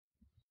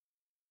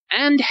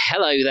And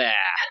hello there.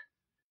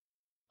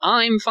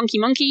 I'm Funky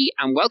Monkey,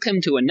 and welcome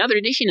to another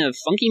edition of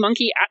Funky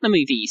Monkey at the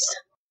Movies.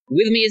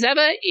 With me as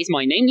ever is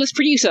my nameless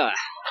producer.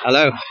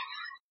 Hello.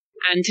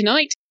 And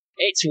tonight,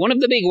 it's one of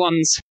the big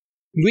ones.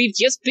 We've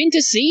just been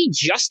to see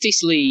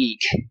Justice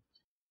League.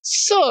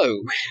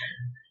 So,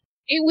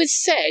 it was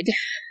said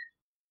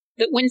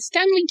that when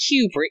Stanley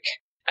Kubrick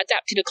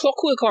adapted A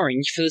Clockwork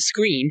Orange for the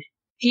screen,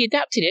 he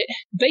adapted it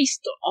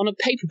based on a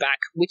paperback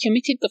which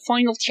omitted the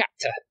final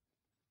chapter.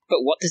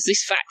 But what does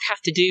this fact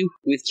have to do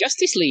with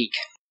Justice League?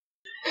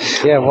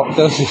 Yeah, what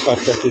does this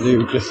fact have to do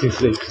with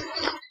Justice League?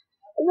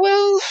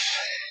 Well,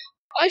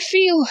 I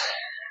feel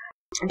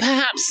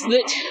perhaps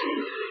that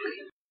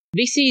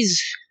this is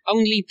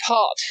only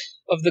part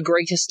of the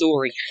greater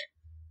story.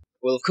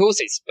 Well, of course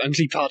it's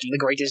only part of the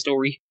greater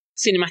story.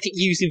 Cinematic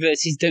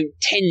universes don't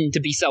tend to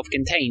be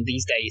self-contained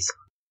these days.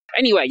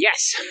 Anyway,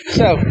 yes.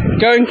 So,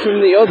 going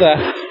from the other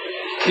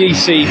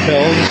DC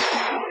films,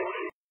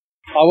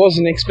 I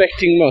wasn't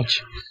expecting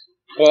much,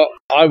 but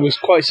I was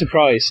quite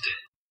surprised.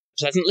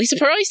 Pleasantly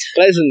surprised?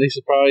 Pleasantly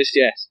surprised,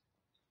 yes.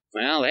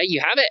 Well, there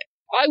you have it.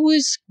 I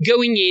was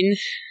going in,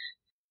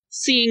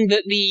 seeing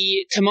that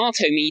the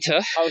tomato meter...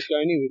 I was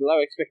going in with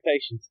low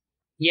expectations.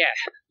 Yeah,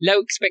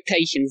 low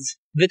expectations.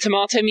 The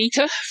tomato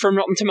meter from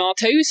Rotten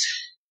Tomatoes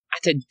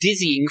at a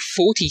dizzying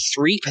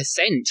 43%.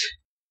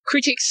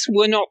 Critics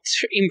were not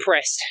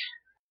impressed.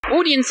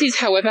 Audiences,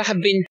 however,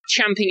 have been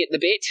champing at the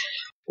bit,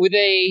 with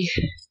a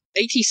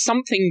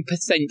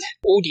 80-something%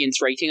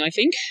 audience rating, I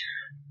think.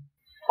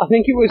 I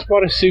think it was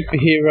what a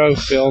superhero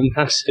film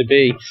has to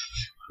be.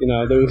 You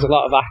know, there was a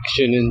lot of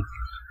action and,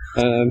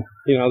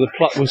 the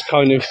plot was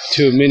kind of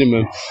to a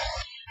minimum.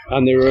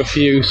 And there were a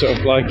few sort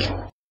of like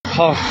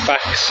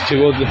harkbacks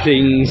to other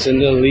things and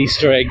little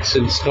Easter eggs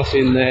and stuff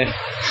in there.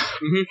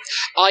 Mm-hmm.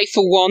 I,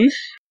 for one,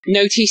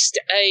 noticed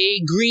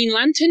a Green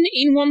Lantern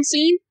in one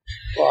scene.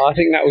 Well, I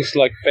think that was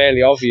like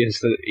fairly obvious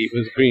that it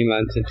was Green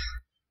Lantern.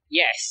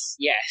 Yes.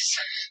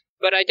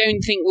 But I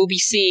don't think we'll be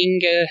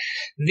seeing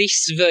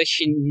this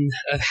version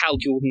of Hal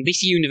Jordan,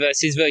 this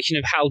universe's version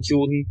of Hal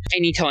Jordan,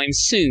 anytime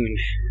soon.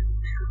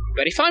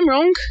 But if I'm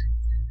wrong,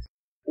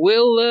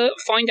 we'll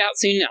find out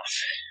soon enough.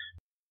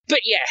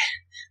 But yeah,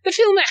 the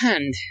film at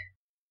hand.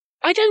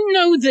 I don't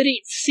know that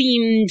it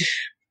seemed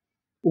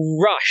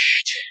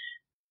rushed.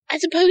 I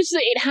suppose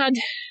that it had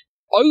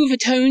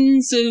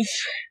overtones of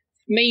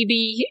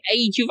maybe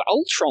Age of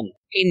Ultron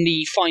in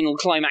the final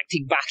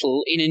climactic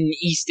battle in an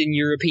Eastern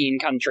European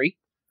country.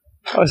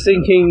 I was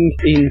thinking,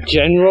 in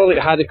general,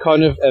 it had a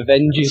kind of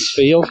Avengers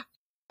feel,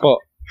 but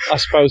I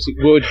suppose it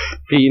would,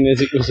 being as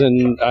it was a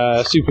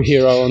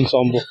superhero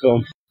ensemble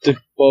film. The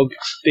bug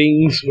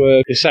things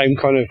were the same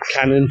kind of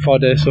cannon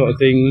fodder sort of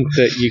thing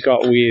that you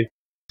got with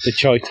the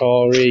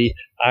Chitauri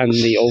and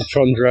the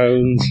Ultron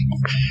drones.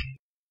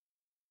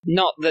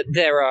 Not that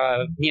there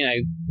are,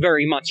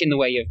 very much in the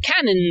way of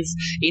cannons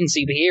in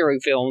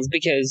superhero films,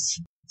 because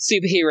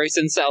superheroes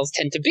themselves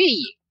tend to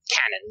be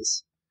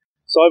cannons.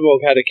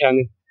 Cyborg had a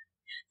cannon.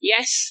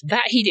 Yes,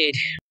 that he did.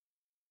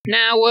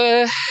 Now,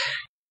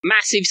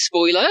 massive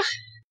spoiler,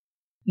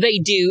 they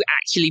do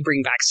actually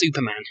bring back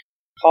Superman.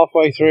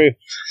 Halfway through,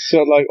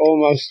 sort of like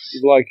almost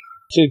like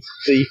to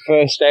the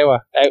first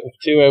hour out of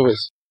 2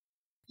 hours.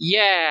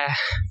 Yeah.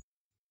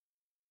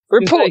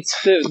 Reports.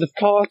 The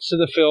parts of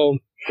the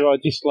film that I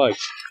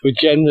disliked were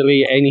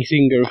generally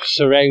anything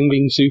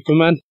surrounding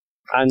Superman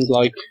and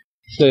like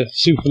the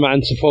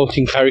Superman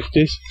supporting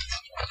characters.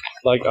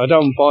 Like, I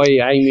don't buy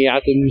Amy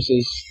Adams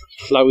as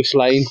Lois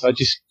Lane. I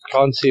just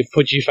can't see a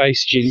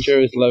pudgy-faced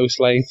ginger as Lois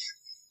Lane.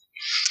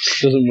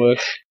 Doesn't work.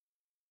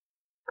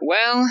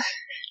 Well...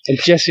 And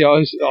Jesse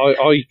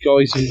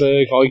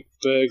Eisenberg,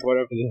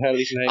 whatever the hell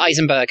his name is.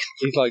 Eisenberg.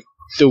 He's like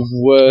the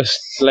worst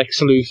Lex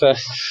Luthor.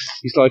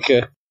 He's like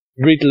a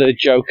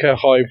Riddler-Joker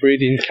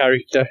hybrid in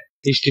character.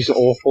 He's just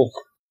awful.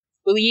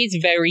 Well, he is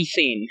very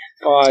thin.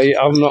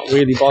 I'm not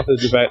really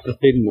bothered about the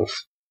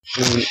thinness.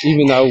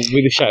 Even though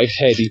with a shaved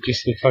head, he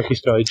just looks like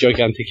he's got a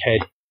gigantic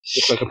head.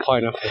 Just like a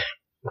pineapple.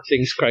 The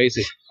thing's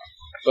crazy.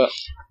 But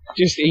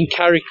just in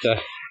character,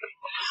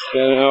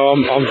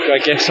 I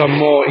guess I'm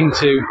more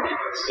into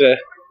the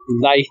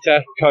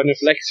later kind of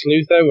Lex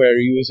Luthor, where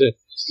he was an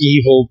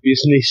evil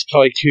business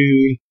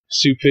tycoon,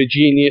 super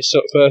genius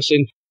sort of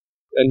person.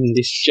 And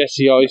this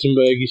Jesse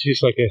Eisenberg is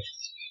just like a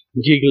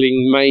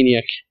giggling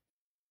maniac.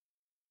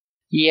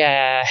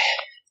 Yeah.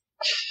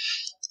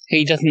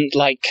 He doesn't,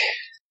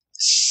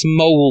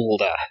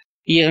 smolder.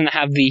 He doesn't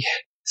have the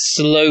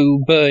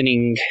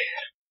slow-burning,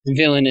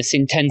 villainous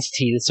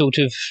intensity, the sort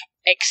of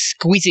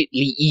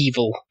exquisitely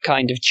evil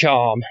kind of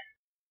charm.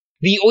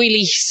 The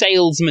oily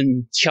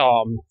salesman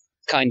charm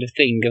kind of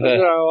thing. I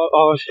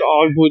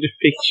would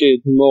have pictured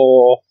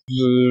more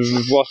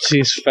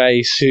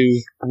what's-his-face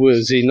who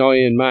was in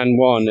Iron Man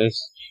 1 as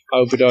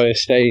Obadiah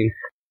Stane.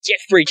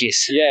 Jeff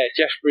Bridges. Yeah,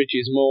 Jeff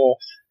Bridges more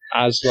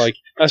as,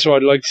 that's what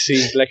I'd like to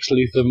see Lex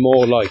Luthor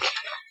more like.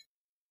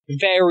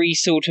 Very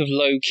sort of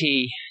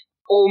low-key,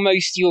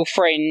 almost your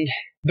friend,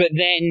 but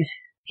then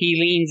he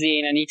leans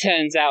in and he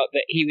turns out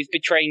that he was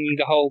betraying you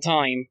the whole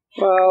time.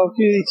 Well,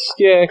 it's,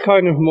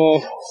 kind of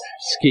more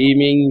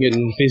scheming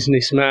and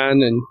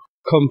businessman and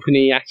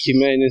company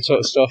acumen and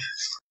sort of stuff.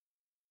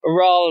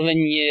 Rather than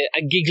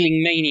a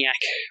giggling maniac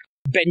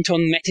bent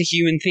on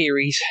metahuman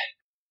theories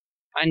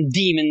and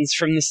demons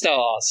from the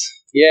stars.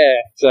 Yeah,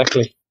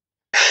 exactly.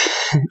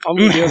 On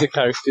with the other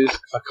characters,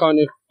 I kind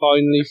of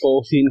finally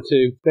bought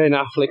into Ben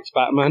Affleck's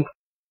Batman.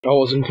 I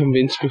wasn't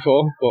convinced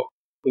before, but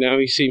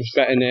he seems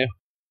better now.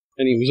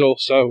 And he was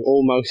also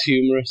almost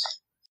humorous.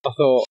 I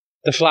thought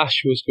The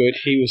Flash was good.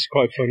 He was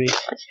quite funny,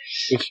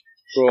 which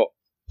brought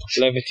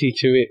levity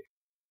to it.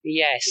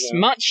 Yes,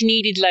 much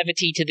needed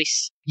levity to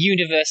this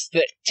universe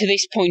that to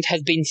this point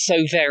has been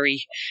so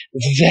very,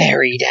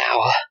 very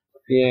dour.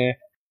 Yeah.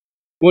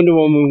 Wonder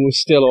Woman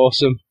was still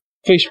awesome.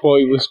 Fish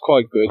Boy was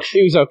quite good.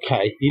 He was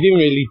okay. He didn't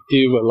really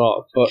do a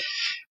lot, but...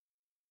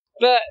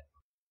 But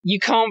you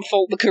can't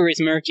fault the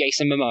charisma of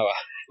Jason Momoa.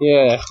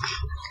 Yeah.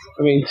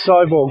 I mean,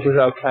 Cyborg was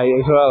okay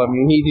as well. I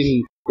mean, he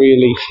didn't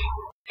really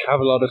have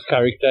a lot of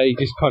character. He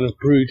just kind of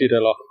brooded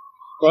a lot.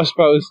 But I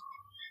suppose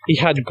he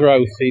had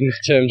growth in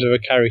terms of a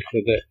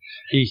character that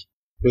he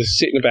was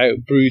sitting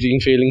about brooding,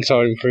 feeling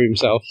sorry for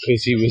himself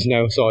because he was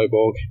now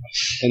Cyborg.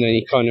 And then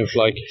he kind of,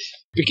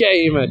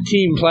 became a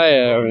team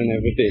player and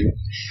everything.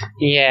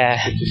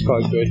 Yeah. Which is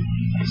quite good.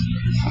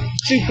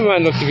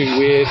 Superman looked a bit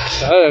weird.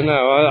 I don't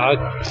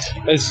know.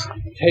 Has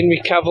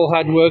Henry Cavill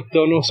had work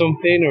done or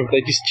something? Or have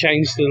they just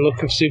changed the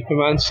look of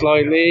Superman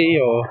slightly?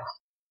 Or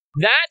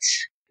that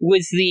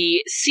was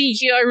the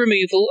CGI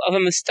removal of a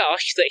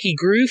moustache that he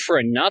grew for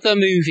another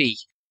movie.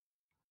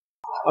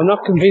 I'm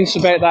not convinced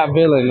about that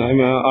villain.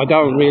 I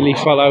don't really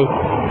follow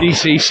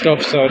DC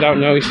stuff, so I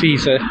don't know if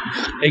he's a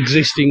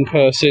existing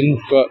person,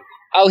 but...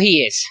 Oh,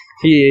 he is.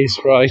 He is,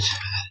 right.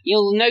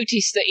 You'll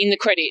notice that in the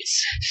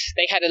credits,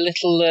 they had a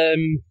little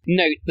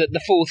note that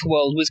the Fourth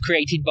World was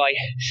created by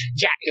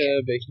Jack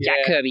Kirby.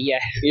 Jack Kirby, yeah.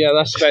 Yeah,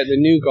 that's about the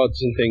New Gods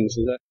and things,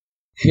 is it?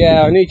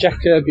 Yeah, I knew Jack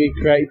Kirby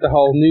created the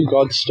whole New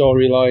Gods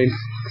storyline,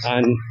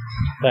 and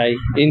they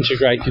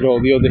integrated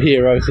all the other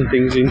heroes and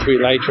things into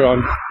it later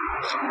on.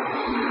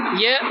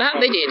 Yeah, that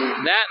they did.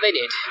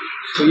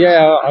 But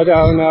yeah, I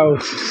don't know.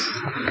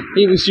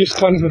 He was just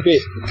kind of a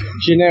bit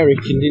generic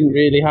and didn't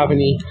really have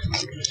any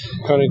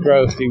kind of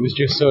growth. He was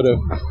just sort of,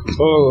 I'm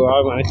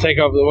going to take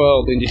over the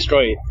world and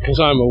destroy it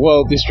because I'm a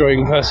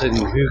world-destroying person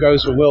who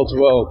goes from world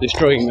to world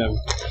destroying them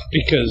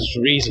because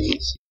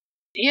reasons.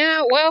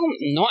 Yeah, well,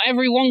 not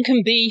everyone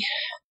can be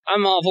a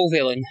Marvel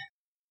villain.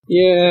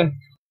 Yeah,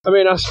 I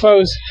mean, I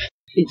suppose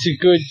it's a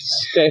good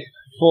step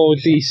for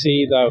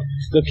DC, though,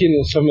 looking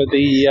at some of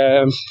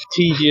the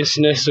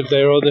tediousness of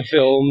their other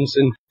films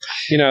and,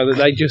 that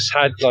they just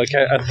had,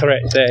 a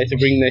threat there to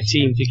bring their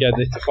team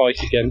together to fight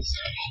against.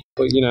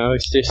 But,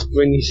 it's just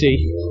when you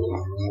see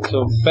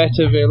some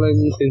better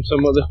villains in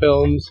some other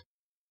films.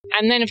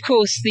 And then, of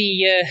course,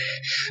 the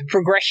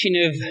progression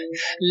of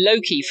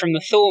Loki from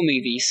the Thor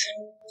movies.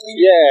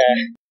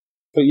 Yeah.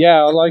 But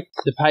yeah, I liked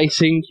the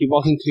pacing. It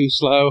wasn't too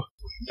slow.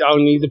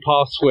 Only the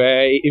parts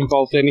where it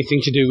involved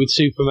anything to do with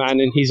Superman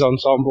and his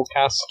ensemble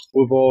cast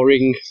were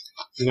boring.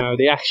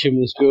 The action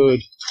was good.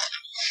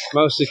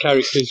 Most of the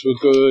characters were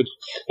good.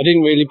 I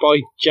didn't really buy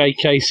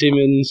J.K.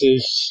 Simmons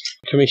as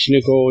Commissioner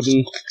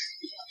Gordon.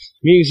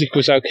 Music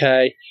was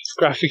okay.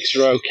 Graphics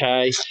were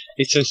okay.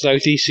 It's as though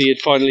DC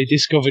had finally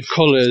discovered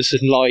colours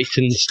and light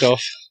and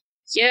stuff.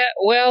 Yeah,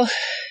 well,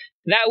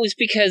 that was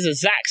because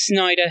Zack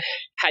Snyder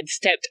had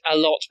stepped a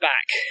lot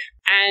back.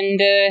 And,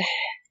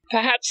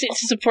 perhaps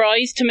it's a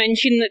surprise to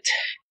mention that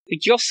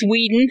Joss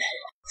Whedon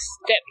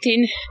stepped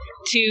in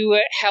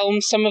to helm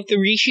some of the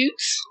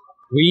reshoots.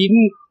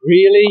 Whedon?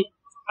 Really?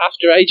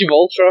 After Age of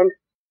Ultron?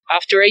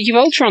 After Age of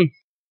Ultron.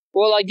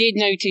 Well, I did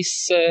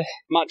notice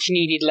much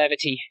needed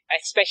levity,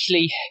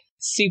 especially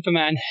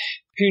Superman,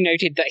 who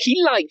noted that he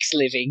likes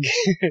living.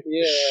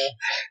 Yeah.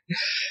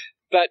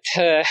 But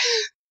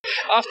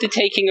after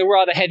taking a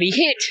rather heavy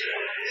hit,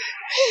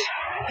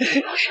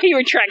 he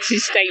retracts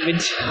his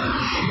statement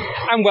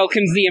and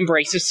welcomes the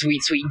embrace of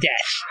sweet, sweet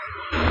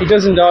death. He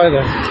doesn't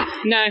either.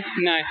 No.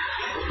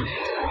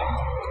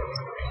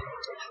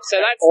 So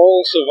that's...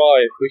 all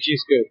survive, which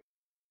is good.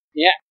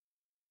 Yeah.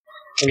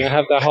 And I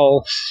have that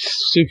whole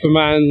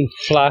Superman,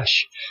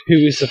 Flash, who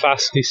is the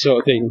fastest sort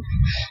of thing.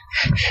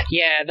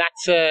 Yeah,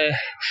 that's a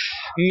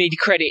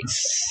mid-credits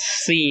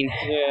scene.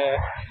 Yeah.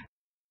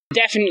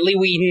 Definitely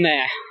Whedon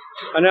there.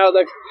 I know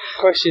they've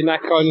questioned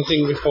that kind of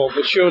thing before,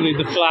 but surely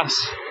the Flash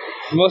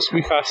must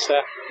be faster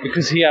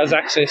because he has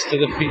access to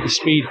the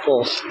Speed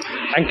Force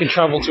and can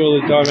travel to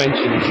other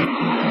dimensions.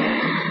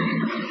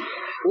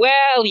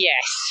 Well,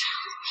 yes.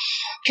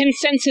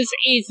 Consensus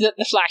is that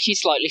the Flash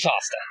is slightly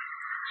faster.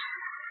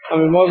 I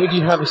mean, why would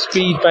you have a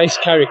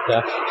speed-based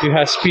character who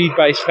has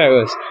speed-based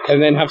powers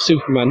and then have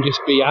Superman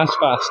just be as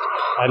fast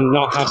and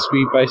not have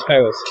speed-based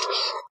powers?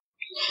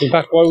 In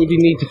fact, why would he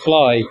need to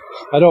fly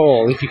at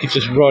all if he could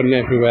just run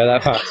everywhere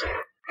that fast?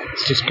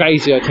 It's just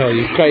crazy, I tell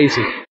you,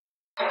 crazy.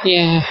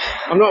 Yeah.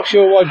 I'm not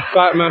sure why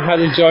Batman had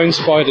a giant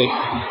spider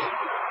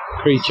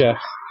creature.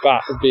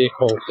 bat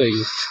vehicle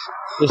thing.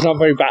 It's not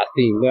very bat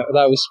themed.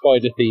 That was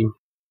spider themed.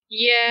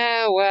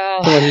 Yeah,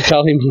 well... Someone to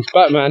tell him he's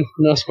Batman,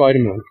 not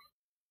Spider-Man.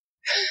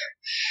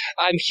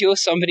 I'm sure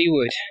somebody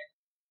would.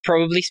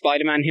 Probably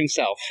Spider-Man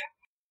himself.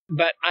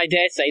 But I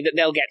dare say that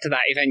they'll get to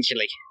that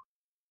eventually.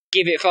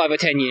 Give it 5 or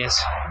 10 years.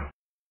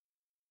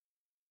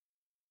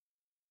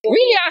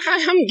 Really, I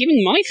haven't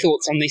given my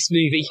thoughts on this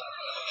movie.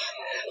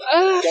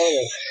 I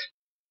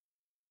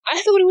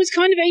thought it was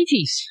kind of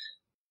 80s.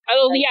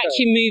 All the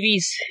action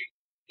movies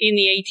in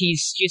the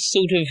 80s just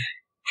sort of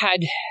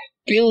had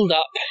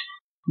build-up,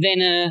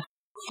 then a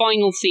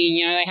final scene.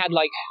 You know, they had,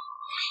 like,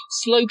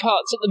 slow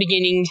parts at the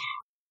beginning,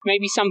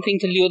 maybe something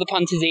to lure the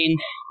punters in,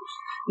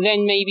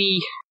 then maybe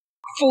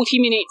 40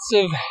 minutes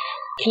of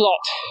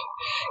plot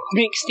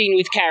mixed in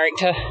with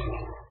character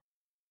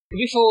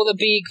before the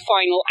big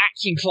final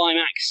action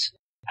climax,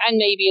 and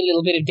maybe a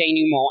little bit of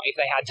denouement if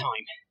they had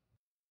time.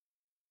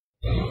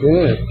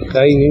 Yeah,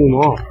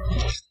 denouement.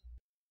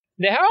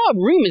 There are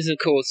rumours, of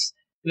course,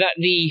 that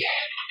the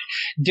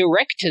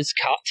director's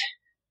cut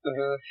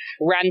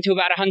ran to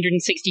about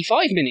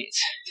 165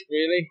 minutes.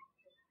 Really?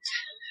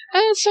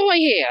 So I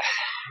hear,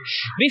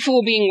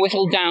 before being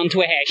whittled down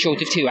to a hair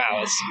short of 2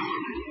 hours.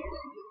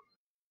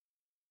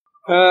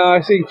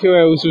 I think 2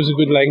 hours was a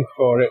good length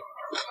for it.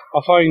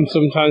 I find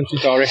sometimes the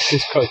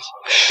director's cuts,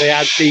 they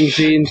add things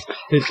in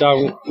that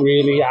don't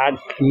really add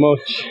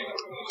much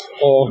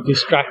or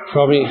distract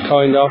from it,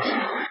 kind of.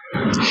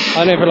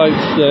 I never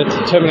liked the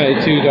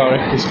Terminator 2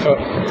 director's cut.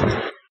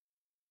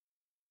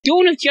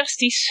 Dawn of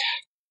Justice,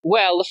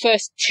 well, the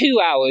first 2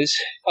 hours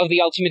of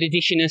the Ultimate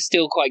Edition are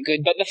still quite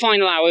good, but the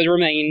final hour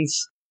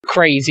remains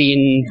crazy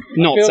and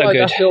not so good. I feel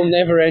like that film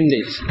never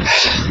ended.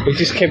 It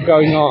just kept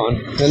going on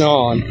and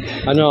on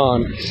and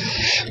on.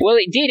 Well,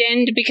 it did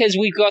end because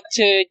we've got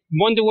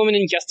Wonder Woman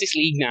and Justice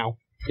League now.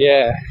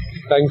 Yeah,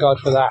 thank God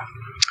for that.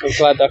 I'm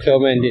glad that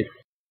film ended.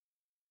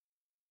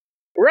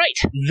 Right,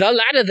 the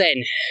ladder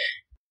then.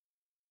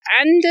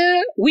 And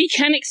we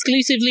can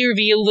exclusively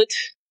reveal that,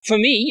 for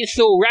me,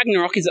 Thor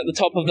Ragnarok is at the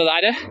top of the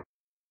ladder.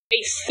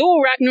 It's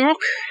Thor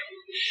Ragnarok,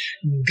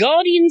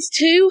 Guardians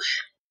 2,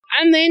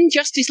 and then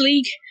Justice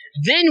League,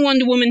 then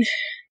Wonder Woman,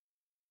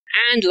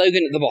 and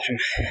Logan at the bottom.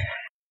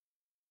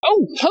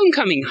 Oh,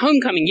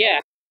 Homecoming, yeah.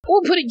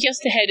 We'll put it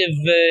just ahead of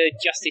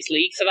Justice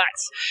League, so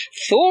that's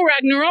Thor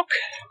Ragnarok,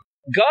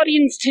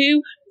 Guardians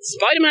 2,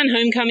 Spider-Man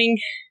Homecoming,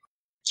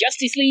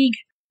 Justice League,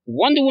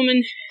 Wonder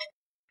Woman,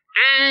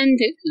 and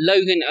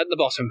Logan at the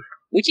bottom,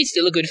 which is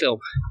still a good film.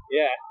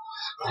 Yeah.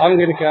 I'm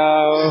gonna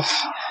go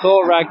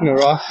Thor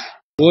Ragnarok,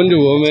 Wonder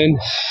Woman,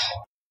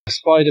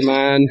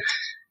 Spider-Man,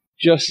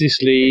 Justice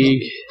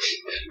League,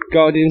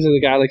 Guardians of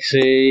the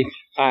Galaxy,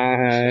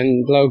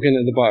 and Logan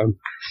at the bottom,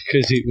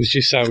 because it was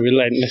just so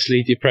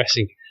relentlessly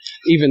depressing.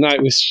 Even though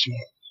it was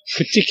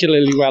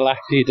particularly well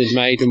acted and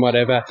made and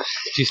whatever,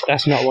 just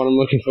that's not what I'm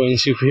looking for in a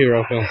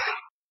superhero film.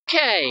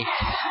 Okay,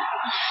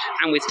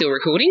 and we're still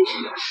recording,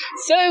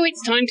 so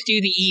it's time to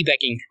do the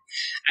e-begging.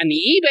 And the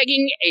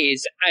e-begging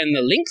is in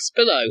the links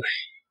below.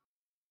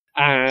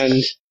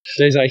 And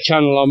there's a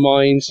channel on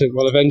mine that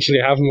will eventually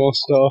have more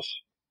stuff.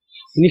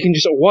 And you can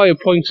just wire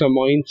points on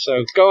mine,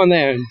 so go on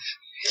there and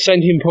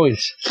send him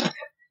points.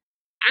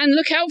 And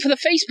look out for the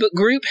Facebook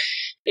group,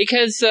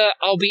 because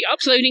I'll be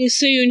uploading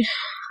soon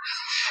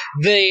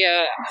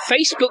the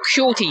Facebook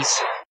shorties,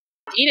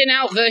 in and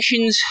out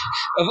versions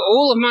of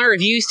all of my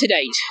reviews to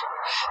date.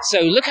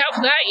 So look out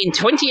for that in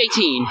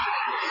 2018.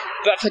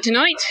 But for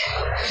tonight,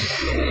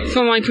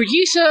 for my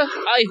producer,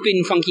 I've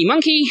been Funky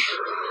Monkey,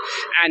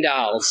 and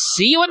I'll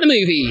see you at the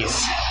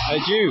movies.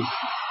 Adieu.